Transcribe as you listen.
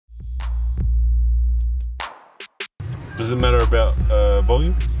does it matter about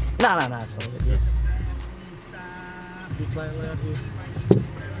volume? No, it's all good. Yeah. You play loud here.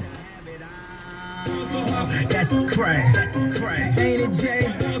 That's crack, ain't it Jay?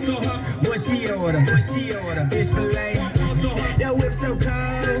 What she order? Fish fillet. That whip so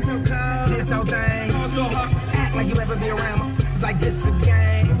cold, this whole thing. Act like you ever be around me. It's like this a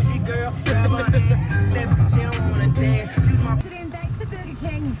game. Who's your girl? Grab her hand. That bitch you don't wanna dance. She's my. Today, thanks to Burger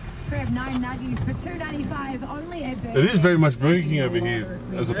King. Grab 9 nuggies for $2.95 only at Burger King. It is very much Burger King over here,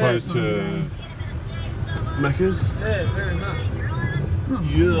 as opposed to Macca's. Yeah, very much.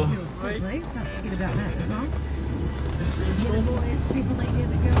 Yeah. Please don't forget about that as well. Yeah, the boys definitely get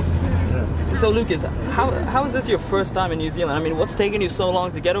the girls too. So Lucas, how is this your first time in New Zealand? I mean, what's taken you so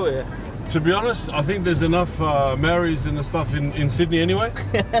long to get over here? To be honest, I think there's enough Maoris and the stuff in Sydney anyway,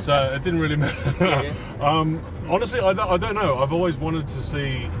 so it didn't really matter. Honestly, I don't know. I've always wanted to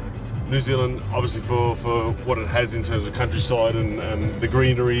see New Zealand, obviously for what it has in terms of countryside and the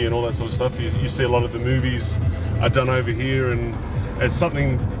greenery and all that sort of stuff. You see a lot of the movies are done over here, and it's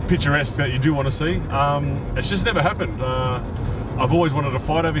something picturesque that you do want to see. It's just never happened. I've always wanted to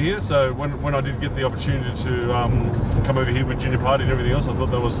fight over here, so when I did get the opportunity to come over here with Junior Pati and everything else, I thought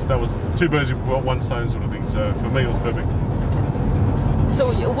that was two birds with one stone sort of thing. So for me, it was perfect.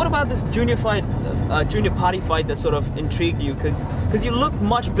 So what about this Junior Pati fight that sort of intrigued you? Because you look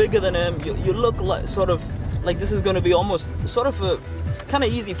much bigger than him. You look like sort of like this is going to be almost sort of a kind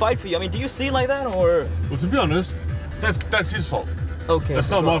of easy fight for you. I mean, do you see it like that, or? Well, to be honest, that's his fault. Okay. That's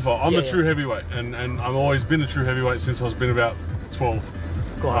not my fault. I'm a true heavyweight, and I've always been a true heavyweight since I was been about 12.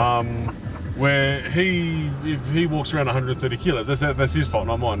 Where if he walks around 130 kilos, that's his fault,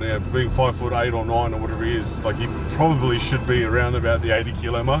 not mine. Yeah, being 5'8" or 9 or whatever he is, like he probably should be around about the 80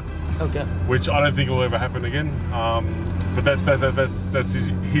 kilo mark. Okay. Which I don't think will ever happen again. But that's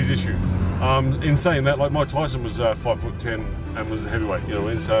his issue. In saying that, like Mike Tyson was 5'10" and was a heavyweight, you know what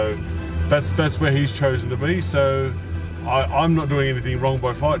I mean? So that's where he's chosen to be. So I'm not doing anything wrong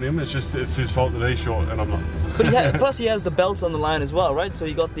by fighting him. It's his fault that he's short and I'm not. But plus he has the belts on the line as well, right? So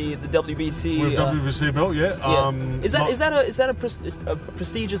you got the WBC. With WBC belt, yeah. Is that a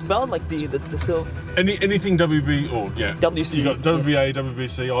prestigious belt, like the silver? Anything WB or WC. You got WBA,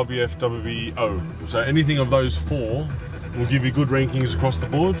 WBC, IBF, WBO. So anything of those four will give you good rankings across the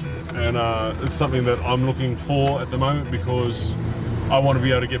board, and it's something that I'm looking for at the moment because I want to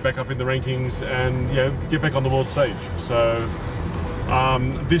be able to get back up in the rankings and get back on the world stage. So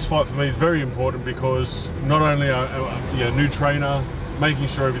this fight for me is very important because not only a new trainer, making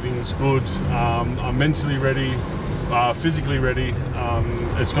sure everything's good, I'm mentally ready, physically ready.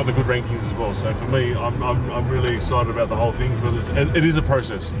 It's got the good rankings as well. So for me, I'm really excited about the whole thing because it is a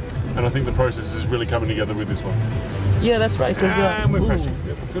process, and I think the process is really coming together with this one. Yeah, that's right. And we're crashing.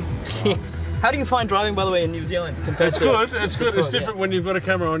 Yeah, good. How do you find driving, by the way, in New Zealand compared to? It's good. It's different when you've got a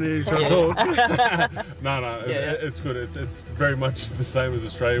camera on and you're trying to talk. No, it's good. It's very much the same as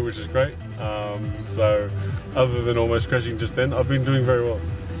Australia, which is great. So, other than almost crashing just then, I've been doing very well.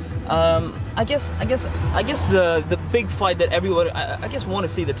 I guess the big fight that everyone want to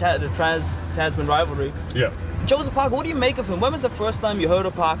see, the Tasman rivalry. Yeah. Joseph Parker, what do you make of him? When was the first time you heard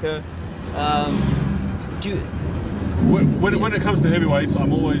of Parker? When it comes to heavyweights,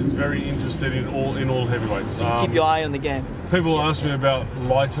 I'm always very interested in all heavyweights. So you keep your eye on the game. People ask me about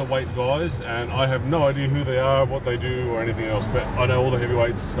lighter weight guys, and I have no idea who they are, what they do, or anything else. But I know all the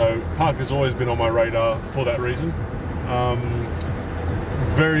heavyweights, so Parker's always been on my radar for that reason.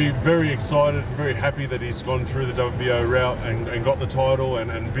 Very, very excited, very happy that he's gone through the WBO route and got the title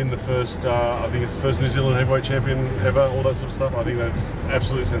and been the first, I think it's the first New Zealand heavyweight champion ever, all that sort of stuff. I think that's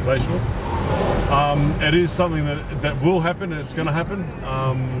absolutely sensational. It is something that will happen, and it's going to happen.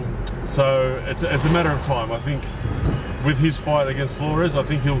 So it's a matter of time. I think with his fight against Flores, I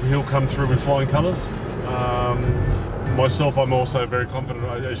think he'll come through with flying colours. Myself, I'm also very confident.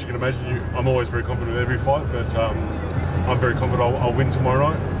 As you can imagine, I'm always very confident with every fight, but I'm very confident I'll win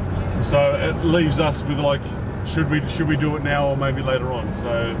tomorrow night. So it leaves us with like, should we do it now or maybe later on?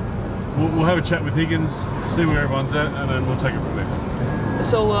 So we'll have a chat with Higgins, see where everyone's at, and then we'll take it from there.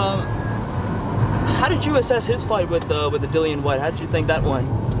 So how did you assess his fight with the Dillian White? How did you think that went?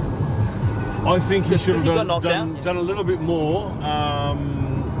 I think he should have done a little bit more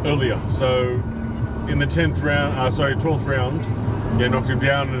earlier. So in the 12th round, knocked him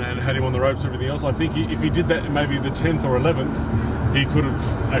down and had him on the ropes and everything else. I think if he did that maybe the 10th or 11th, he could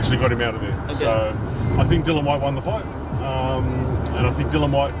have actually got him out of there. Okay. So I think Dillian White won the fight. And I think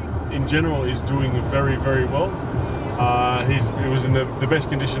Dillian White in general is doing very, very well. He was in the best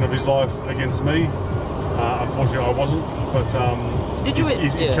condition of his life against me. Unfortunately I wasn't, but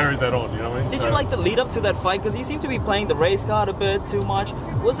he's carried that on. You know what I mean? Did you like the lead up to that fight? Because you seem to be playing the race card a bit too much.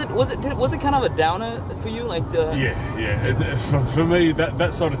 Was it kind of a downer for you? Like the For me,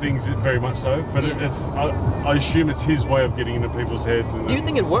 that side of things, very much so. But I assume it's his way of getting into people's heads. And do you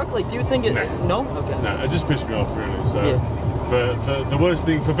think it worked? Like, do you think it? No. Okay. No, it just pissed me off really. So for the worst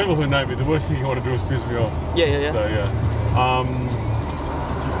thing for people who know me, the worst thing you want to do is piss me off. Yeah. So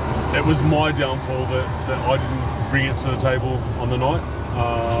it was my downfall that I didn't bring it to the table on the night.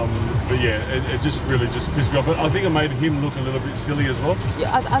 But yeah, it just really pissed me off. I think it made him look a little bit silly as well.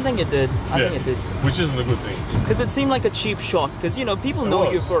 Yeah, I think it did. I think it did. Which isn't a good thing. Because it seemed like a cheap shot. Because people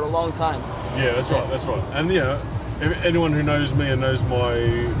know you for a long time. Yeah, that's right. That's right. And anyone who knows me and knows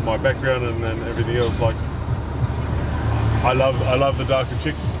my background and everything else, like I love the darker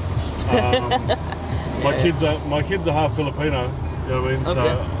chicks. My kids are half Filipino. You know what I mean? Okay.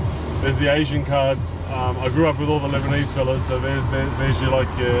 So there's the Asian card. I grew up with all the Lebanese fellas, so there's your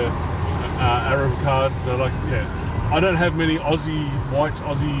Arab card. So I don't have many white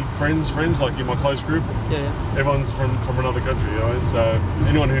Aussie friends like in my close group. Yeah. Everyone's from another country, you know. So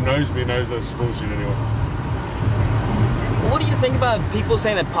anyone who knows me knows that's bullshit anyway. What do you think about people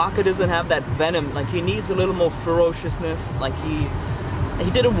saying that Parker doesn't have that venom? Like he needs a little more ferociousness. Like he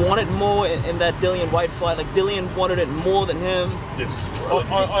didn't want it more in that Dillian White fight. Like Dillian wanted it more than him. Yes,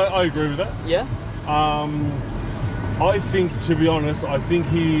 I agree with that. Yeah. I think, to be honest,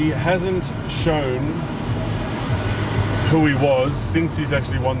 he hasn't shown who he was since he's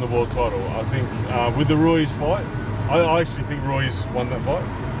actually won the world title. I think with the Ruiz fight, I actually think Ruiz won that fight.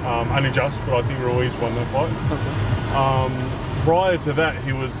 Only just, but I think Ruiz won that fight. Okay. Prior to that,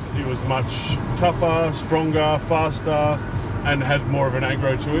 he was much tougher, stronger, faster, and had more of an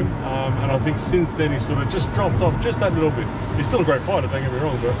aggro to him. And I think since then he's sort of just dropped off just that little bit. He's still a great fighter, don't get me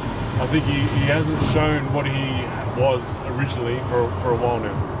wrong, but I think he hasn't shown what he was originally for a while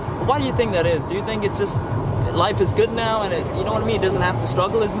now. Why do you think that is? Do you think it's just life is good now and you know what I mean? It doesn't have to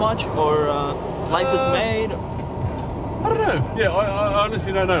struggle as much, or life is made? I don't know. Yeah, I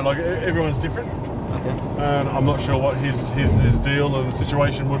honestly don't know. Like everyone's different. Okay. And I'm not sure what his deal and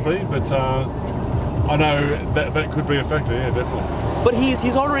situation would be, but I know that could be a factor. Yeah, definitely. But he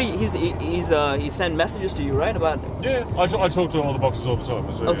sent messages to you, right? About I talk to all the boxers all the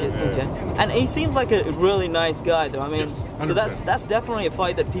time. So okay. And he seems like a really nice guy, though. I mean, yes, so that's definitely a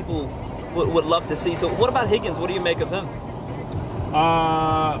fight that people would love to see. So what about Higgins? What do you make of him?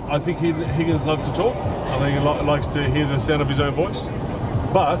 I think Higgins loves to talk. I think he likes to hear the sound of his own voice.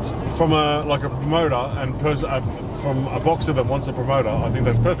 But from a promoter and from a boxer that wants a promoter, I think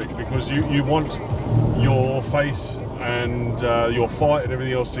that's perfect, because you want your face and your fight and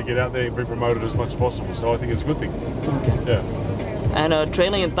everything else to get out there and be promoted as much as possible. So I think it's a good thing. Okay. Yeah. And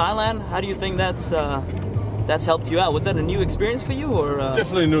training in Thailand, how do you think that's helped you out? Was that a new experience for you, or?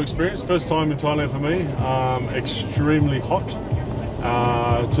 Definitely a new experience. First time in Thailand for me. Extremely hot.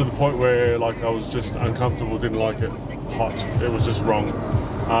 To the point where I was just uncomfortable, didn't like it. Hot. It was just wrong.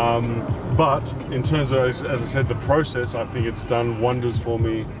 But in terms of, as I said, the process, I think it's done wonders for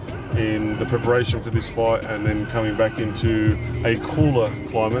me in the preparation for this fight, and then coming back into a cooler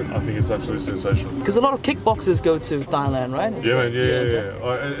climate. I think it's absolutely sensational. Because a lot of kickboxers go to Thailand, right? Yeah.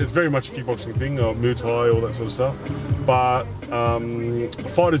 It's very much a kickboxing thing, Muay Thai, all that sort of stuff. But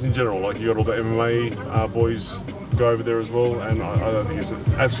fighters in general, you got all the MMA boys go over there as well, and I think it's an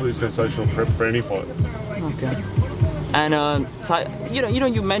absolutely sensational prep for any fight. Okay. And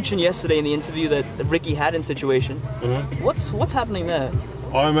you mentioned yesterday in the interview that the Ricky Haddon situation. Mm-hmm. What's happening there?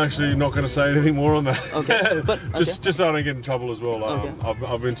 I'm actually not going to say anything more on that. Okay, but just so I don't get in trouble as well. Okay.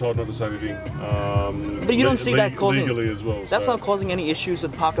 I've been told not to say anything. But you don't see that causing legally as well. That's not causing any issues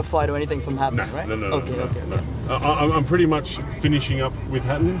with Parker fight or anything from happening, right? No. Okay. I'm pretty much finishing up with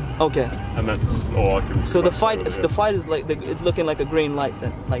Hatton. Okay. And that's all I can. So the fight is it's looking like a green light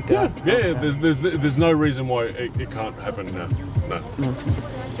then, Okay. There's no reason why it can't happen now. No.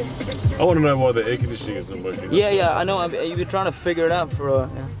 I want to know why the air conditioning isn't working. Yeah, I know. You've been trying to figure it out for.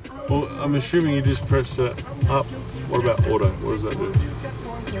 Well, I'm assuming you just press up. What about auto? What does that do?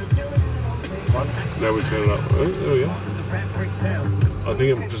 Now we turn it up. Oh, there we go. I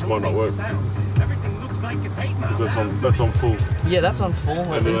think it just might not work. Because that's on full. Yeah, that's on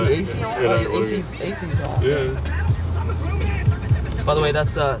full. Is the AC on? Yeah, AC's on. Yeah. By the way,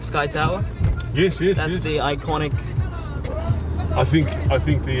 that's Sky Tower. Yes. That's the iconic. I think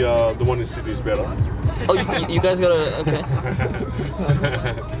the one in Sydney is better. Oh, you guys got okay.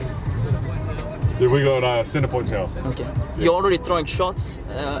 Yeah, we got Centre Point Tower. Okay. Yeah. You're already throwing shots.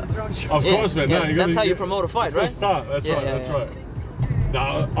 Of course, man. Yeah, that's how you promote a fight, right? Start. That's right.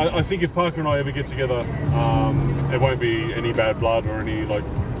 Now, I think if Parker and I ever get together There won't be any bad blood or any like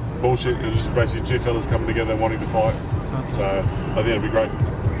bullshit. It's just basically two fellas coming together wanting to fight. So I think it'll be great.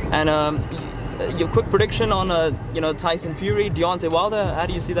 And your quick prediction on Tyson Fury, Deontay Wilder. How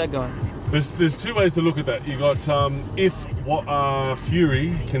do you see that going? There's two ways to look at that. You got if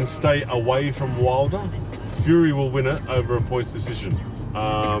Fury can stay away from Wilder, Fury will win it over a points decision.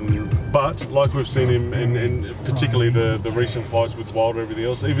 But like we've seen him in particularly the recent fights with Wilder and everything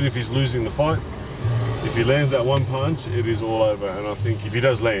else, even if he's losing the fight, if he lands that one punch, it is all over. And I think if he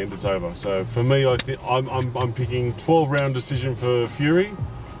does land, it's over. So for me, I think I'm picking 12-round decision for Fury,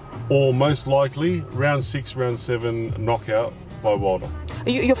 or most likely round 6, round 7 knockout by Wilder.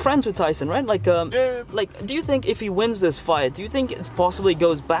 You're friends with Tyson, right? Like, yeah. Like, do you think if he wins this fight, do you think it possibly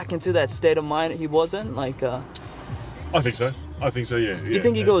goes back into that state of mind he was in? Like, I think so. I think so. Yeah. You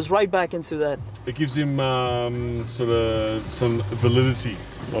think he goes right back into that? It gives him sort of some validity.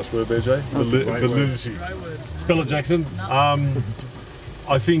 Nice word there, Jay. Validity. Spell it, Jackson.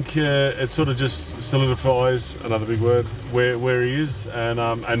 I think it sort of just solidifies, another big word, where he is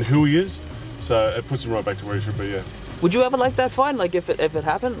and who he is. So it puts him right back to where he should be. Yeah. Would you ever like that fight? Like if it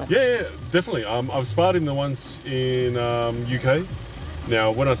happened? Like... Yeah, definitely. I've sparred him the once in UK.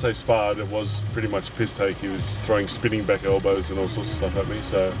 Now, when I say sparred, it was pretty much a piss take. He was throwing spinning back elbows and all sorts of stuff at me.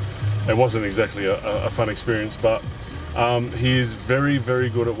 So it wasn't exactly a fun experience. But he is very, very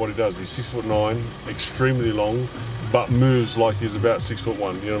good at what he does. He's 6'9", extremely long, but moves like he's about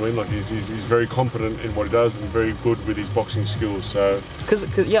 6'1". You know what I mean? Like he's very competent in what he does and very good with his boxing skills. So, cause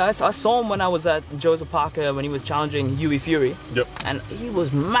yeah, I saw him when I was at Joseph Parker when he was challenging Hughie Fury. Yep. And he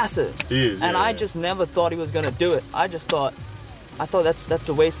was massive. He is. And I just never thought he was gonna do it. I thought that's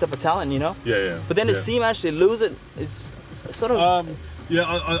a waste of a talent, you know? Yeah. But then to see him actually lose it is sort of. Yeah,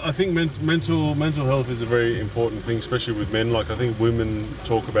 I think mental health is a very important thing, especially with men. Like I think women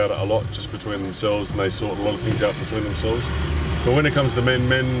talk about it a lot just between themselves, and they sort a lot of things out between themselves. But when it comes to men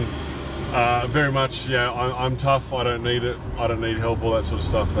very much, yeah, I'm tough. I don't need it. I don't need help, all that sort of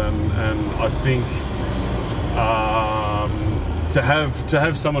stuff. And I think to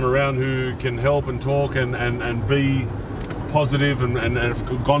have someone around who can help and talk and be positive and have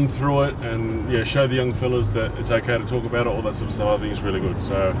gone through it and show the young fellas that it's okay to talk about it, all that sort of stuff, I think it's really good.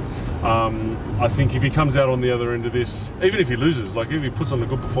 So I think if he comes out on the other end of this, even if he loses, like if he puts on a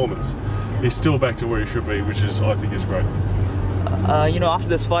good performance, he's still back to where he should be, which is, I think, is great. After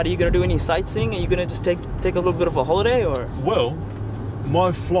this fight, are you going to do any sightseeing? Are you going to just take a little bit of a holiday, or? Well,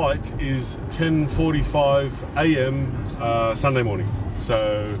 my flight is 10:45 a.m. Sunday morning.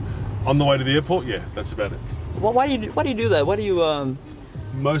 So on the way to the airport, yeah, that's about it. Well, why do you do that? Why do you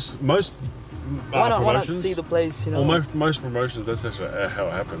most why not see the place? You know. Well, most promotions, that's actually how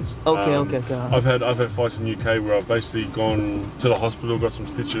it happens. Okay. I've had fights in UK where I've basically gone to the hospital, got some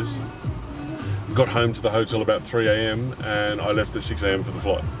stitches, got home to the hotel about 3 a.m. and I left at 6 a.m. for the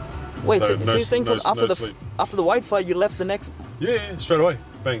flight. Wait, so you're saying after the white fight you left the next? Yeah, straight away,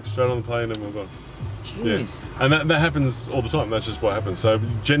 bang, straight on the plane and we're gone. Jeez. Yeah. And that happens all the time. That's just what happens. So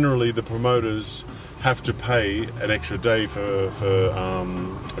generally the promoters have to pay an extra day for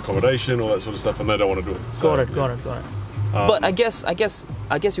accommodation, all that sort of stuff, and they don't want to do it. So, got it. But I guess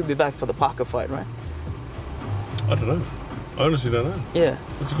you'll be back for the Parker fight, right? I don't know. I honestly don't know. Yeah.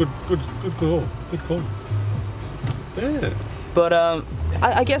 It's a good call. Good call. Yeah. But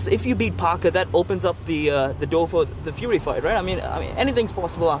I guess if you beat Parker, that opens up the door for the Fury fight, right? I mean, anything's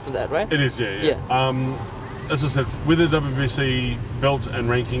possible after that, right? It is, yeah. As I said, with the WBC belt and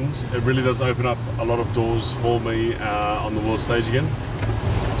rankings, it really does open up a lot of doors for me on the world stage again.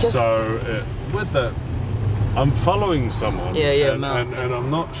 With that, I'm following someone, and I'm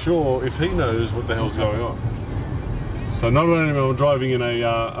not sure if he knows what the hell's going on. So not only am I driving in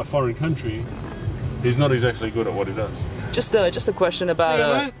a foreign country, he's not exactly good at what he does. Just a question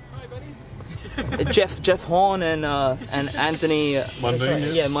about Jeff Horn and Anthony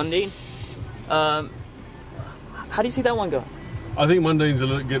Mundine. Mundine. How do you see that one go? I think Mundine's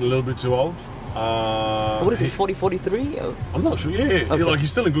getting a little bit too old. What is he, 40, 43? I'm not sure, yeah. Okay.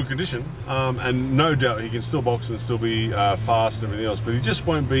 He's still in good condition. And no doubt he can still box and still be fast and everything else, but he just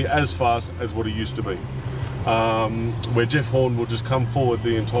won't be as fast as what he used to be. Where Jeff Horn will just come forward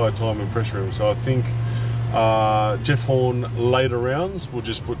the entire time and pressure him. So I think Jeff Horn later rounds will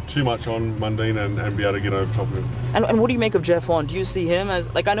just put too much on Mundine and be able to get over top of him. And what do you make of Jeff Horn? Do you see him as,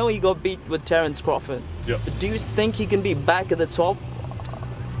 like, I know he got beat with Terence Crawford. Yeah. Do you think he can be back at the top?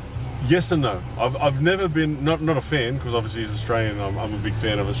 Yes and no. I've never been, not a fan, because obviously he's Australian, I'm a big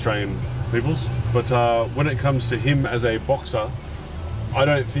fan of Australian peoples, but when it comes to him as a boxer, I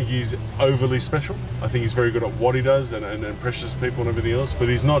don't think he's overly special. I think he's very good at what he does and pressures people and everything else. But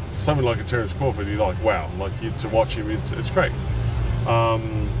he's not something like a Terence Crawford. You're like, wow, like to watch him, it's great.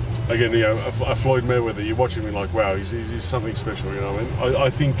 Again, you know, a Floyd Mayweather, you watch him and you're like, wow, he's something special. You know what I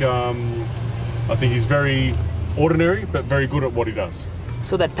mean? I think he's very ordinary, but very good at what he does.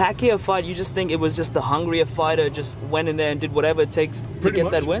 So that Pacquiao fight, you just think it was just the hungrier fighter just went in there and did whatever it takes to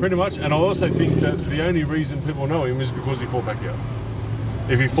get that win? Pretty much. And I also think that the only reason people know him is because he fought Pacquiao.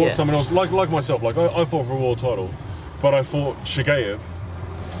 If he fought someone else, like myself, like I fought for a world title, but I fought Shigaev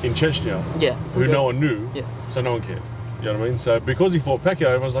in Chechnya, who no one knew, so no one cared. You know what I mean? So because he fought Pacquiao,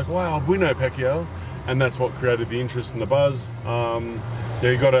 everyone's like, wow, we know Pacquiao, and that's what created the interest and the buzz.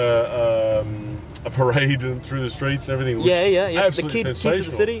 You got a parade through the streets and everything. Which absolutely the sensational. key to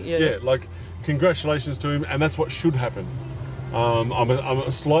the city. Like congratulations to him, and that's what should happen. I'm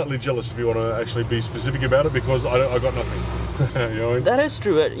slightly jealous if you want to actually be specific about it because I got nothing. You know what I mean? That is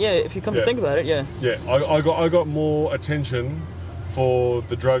true. Yeah, if you come to think about it, I got more attention for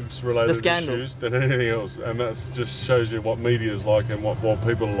the drugs related issues than anything else, and that just shows you what media is like and what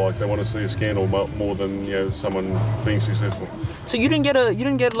people are like. They want to see a scandal more than, you know, someone being successful. So you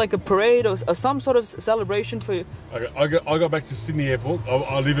didn't get like a parade or some sort of celebration for you? I got back to Sydney Airport.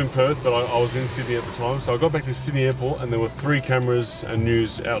 I live in Perth, but I was in Sydney at the time. So I got back to Sydney Airport, and there were 3 cameras and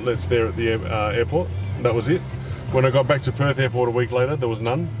news outlets there at the airport. That was it. When I got back to Perth Airport a week later, there was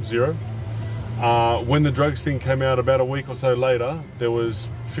none, 0. When the drugs thing came out about a week or so later, there was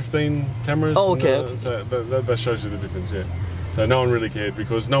 15 cameras. Oh, okay. So that shows you the difference, yeah. So no one really cared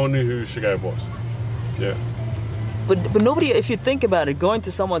because no one knew who Shigaev was. Yeah. But nobody, if you think about it, going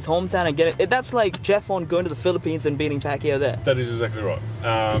to someone's hometown and getting that's like Jeff Horn going to the Philippines and beating Pacquiao there. That is exactly right.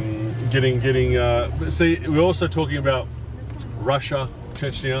 See, we're also talking about Russia,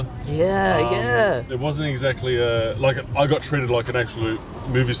 Chechnya. Yeah. It wasn't exactly like I got treated like an absolute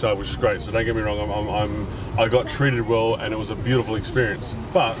movie star, which is great. So don't get me wrong, I got treated well, and it was a beautiful experience.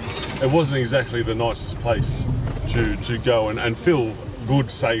 But it wasn't exactly the nicest place to go and feel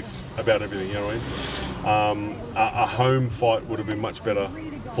good, safe about everything. You know what I mean? A home fight would have been much better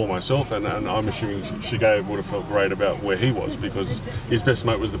for myself, and I'm assuming Shigaev would have felt great about where he was because his best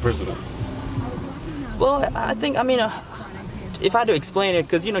mate was the president. Well, I mean, if I had to explain it,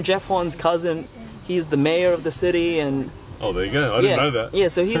 because, you know, Jeff Horn's cousin, he's the mayor of the city, and... Oh, there you go. I didn't know that. Yeah,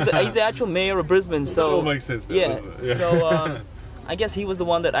 so he's the actual mayor of Brisbane, so... That all makes sense now, doesn't it? Yeah. So, I guess he was the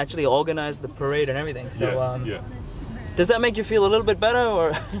one that actually organized the parade and everything, so... Does that make you feel a little bit better,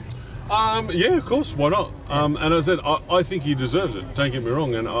 or...? Yeah, of course, why not? And as I said, I think he deserves it, don't get me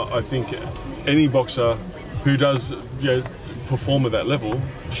wrong, and I think any boxer who does, you know, perform at that level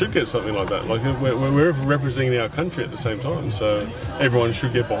should get something like that. Like we're representing our country at the same time, so everyone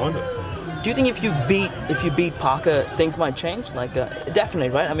should get behind it. Do you think if you beat Parker, things might change? Like definitely,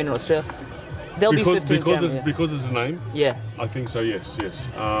 right? I mean, in Australia, there'll be 15 cameras, because it's a name. Yeah, I think so. Yes.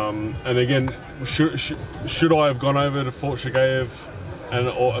 And again, should I have gone over to Fort Shigaev?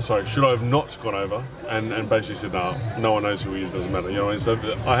 Should I have not gone over and basically said, no one knows who he is, doesn't matter. You know, so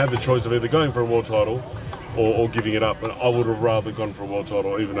I had the choice of either going for a world title or giving it up, and I would have rather gone for a world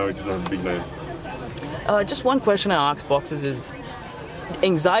title, even though he didn't have a big name. Just one question I ask boxers is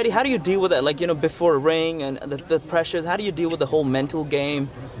anxiety. How do you deal with that? Like, you know, before a ring and the pressures. How do you deal with the whole mental game?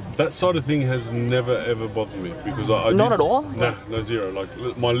 That side of thing has never ever bothered me because not at all. No, 0. Like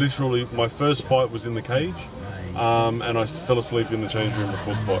my first fight was in the cage. And I fell asleep in the change room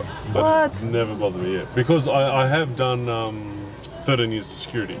before the fight. But what? It's never bothered me yet. Because I have done 13 years of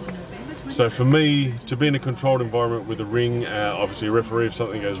security. So for me, to be in a controlled environment with a ring, obviously a referee, if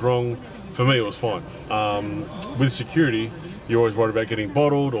something goes wrong, for me it was fine. With security, you're always worried about getting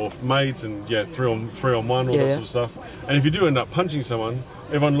bottled or mates and 3-on-1, all that sort of stuff. And if you do end up punching someone,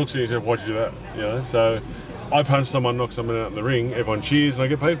 everyone looks at you and says, why'd you do that? You know, so I punch someone, knock someone out in the ring, everyone cheers and I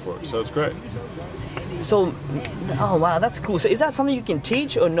get paid for it. So it's great. So, oh wow, that's cool. So is that something you can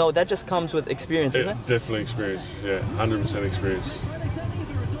teach, or no, that just comes with experience, is it? Definitely experience, 100% experience.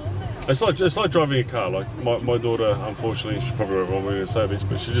 It's like driving a car. Like my daughter, unfortunately, she probably won't want me to say this,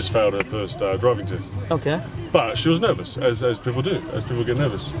 but she just failed her first driving test. Okay. But she was nervous, as people do, as people get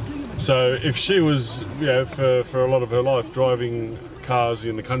nervous. So if she was, for a lot of her life, driving cars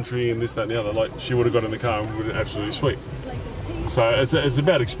in the country and this, that and the other, like she would have got in the car and would have absolutely sweet. So it's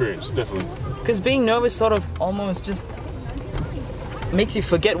about experience, definitely. Because being nervous sort of almost just makes you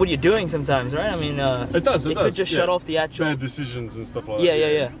forget what you're doing sometimes, right? I mean, it does. It could just shut off the actual bad decisions and stuff like that.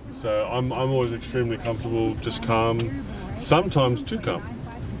 Yeah. So I'm always extremely comfortable, just calm, sometimes too calm.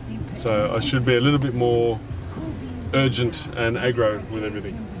 So I should be a little bit more urgent and aggro with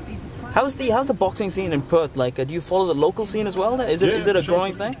everything. How's the boxing scene in Perth? Like, do you follow the local scene as well? Is it a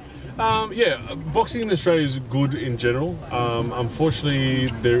growing thing? Yeah, boxing in Australia is good in general. Unfortunately,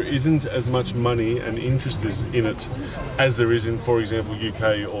 there isn't as much money and interest in it as there is in, for example,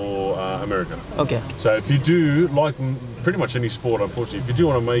 UK or America. Okay. So if you do, like pretty much any sport, unfortunately, if you do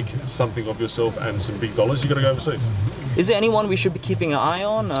want to make something of yourself and some big dollars, you got to go overseas. Is there anyone we should be keeping an eye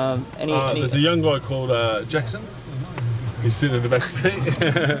on? There's a young guy called Jackson. He's sitting in the back seat.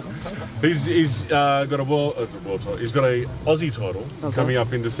 he's got a world title. He's got a Aussie title coming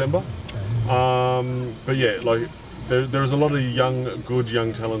up in December. But yeah, like there's a lot of good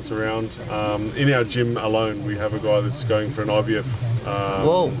young talents around. In our gym alone, we have a guy that's going for an IBF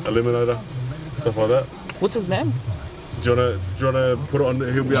eliminator, stuff like that. What's his name? Do you want to put it on?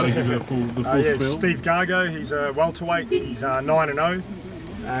 He'll be able to give you the full yeah, spiel. Steve Gargo. He's a welterweight. He's 9-0.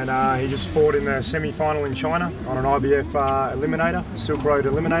 And he just fought in the semi-final in China on an IBF eliminator, Silk Road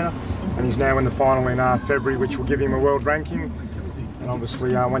eliminator, and he's now in the final in February, which will give him a world ranking. And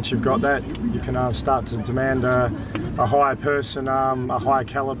obviously, once you've got that, you can start to demand a higher person, a higher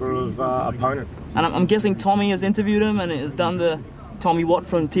caliber of opponent. And I'm guessing Tommy has interviewed him and has done the Tommy Watt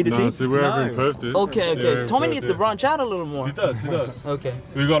from T to T? No, see, we're over in Perth, dude. Okay. Yeah, Tommy needs to branch out a little more. He does. Okay.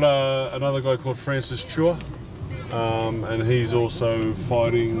 We've got another guy called Francis Chua. And he's also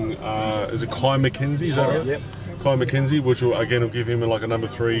fighting, is it Kai McKenzie, is that right? Yep. Kai McKenzie, which will give him like a number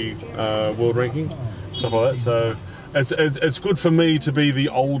 3 world ranking, stuff like that. So it's good for me to be the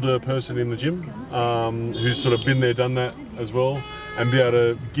older person in the gym, who's sort of been there, done that as well, and be able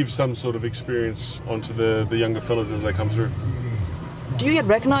to give some sort of experience onto the younger fellas as they come through. Do you get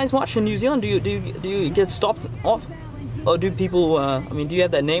recognised much in New Zealand? Do you get stopped off? Or do people, do you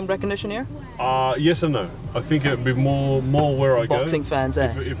have that name recognition here? Yes and no. I think it'd be more where I go. Boxing fans,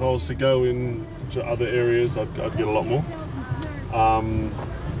 eh? If I was to go into other areas, I'd get a lot more.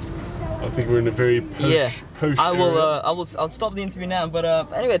 I think we're in a very posh area. I'll stop the interview now.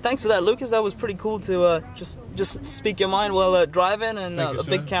 But anyway, thanks for that, Lucas. That was pretty cool to just speak your mind while driving, and a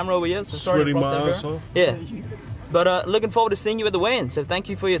big camera over here. So sorry Sweating my ass off. Yeah. But looking forward to seeing you at the weigh-in. So thank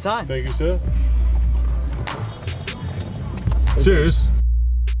you for your time. Thank you, sir. Cheers.